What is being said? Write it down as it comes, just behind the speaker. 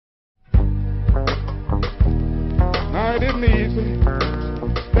It isn't easy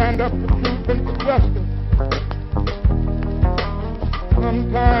to stand up for truth and for justice.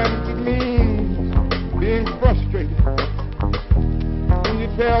 Sometimes it means being frustrated. When you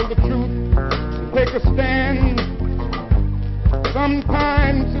tell the truth, you take a stand.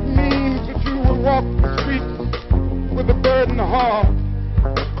 Sometimes it means that you will walk the streets with a burden heart.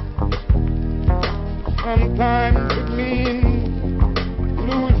 Sometimes it means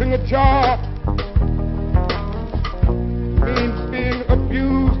losing a job. It means being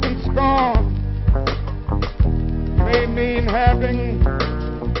abused and scorned. It may mean having a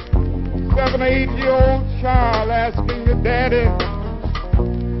 7 or 8-year-old child asking your daddy,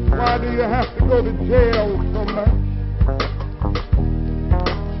 why do you have to go to jail so much?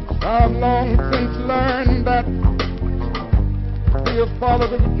 I've long since learned that to be a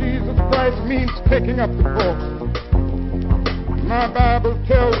follower of Jesus Christ means taking up the cross. My Bible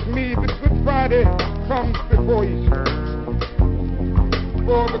tells me that Good Friday comes before Easter.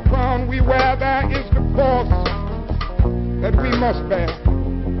 For the crown we wear, there is the cross that we must bear.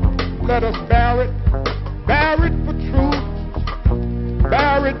 Let us bear it. Bear it for truth.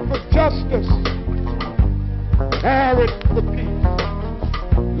 Bear it for justice. Bear it for peace.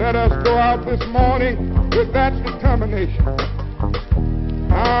 Let us go out this morning with that determination.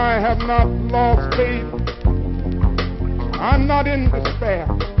 I have not lost faith. I'm not in despair.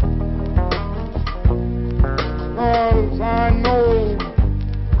 Because I know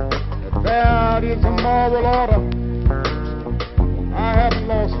that there is a moral order. I haven't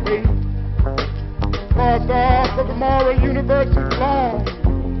lost faith. Because the arc of the moral universe is long,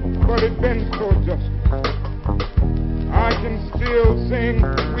 but it bends toward justice. I can still sing,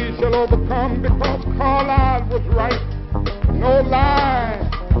 we shall overcome, because Carlyle was right. No lie,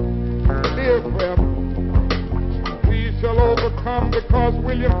 live forever. We shall overcome because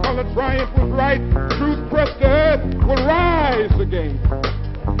William Cullen Bryant was right. Truth pressed to earth will rise again.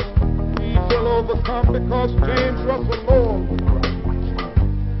 We shall overcome because James Russell Lowell was right.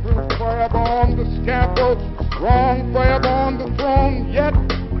 Truth forever on the scaffold, wrong forever on the throne, yet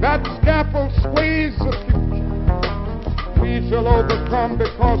that scaffold sways the future. We shall overcome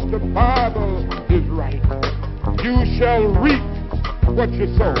because the Bible is right. You shall reap what you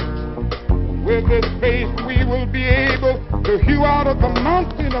sow. With this faith we will be able to hew out of the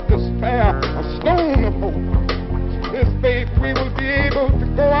mountain of despair a stone of hope. This faith we will be able to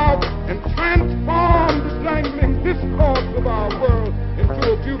go out and transform the jangling discords of our world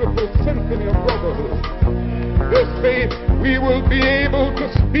into a beautiful symphony of brotherhood. This faith we will be able to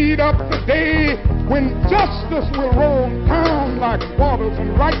speed up the day when justice will roll down like waters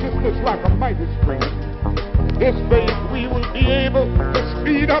and righteousness like a mighty stream. This faith we will be able to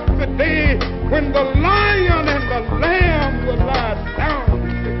speed up the day when the lion and the lamb will lie down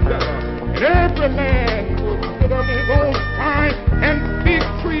together, and every man will sit on his own vine and fig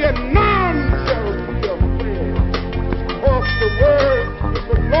tree, and none shall be afraid. For the word of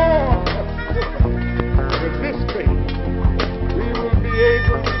the Lord has spoken. With this faith we will be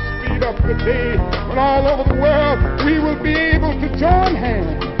able to speed up the day when all over the world we will be able to join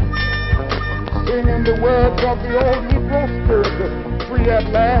hands, singing the words of the old Negro spirit, free at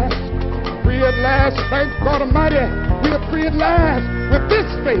last, free at last, thank God Almighty, we are free at last. With this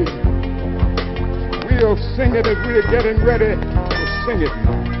faith, we'll sing it as we are getting ready to sing it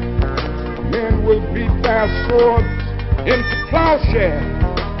now. Men will beat their swords into plowshares,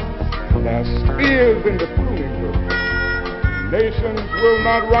 their spears into pruning hooks. Nations will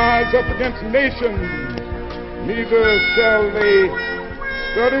not rise up against nations, neither shall they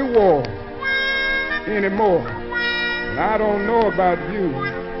study war anymore. And I don't know about you,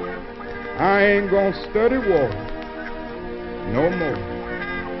 I ain't gonna study war no more.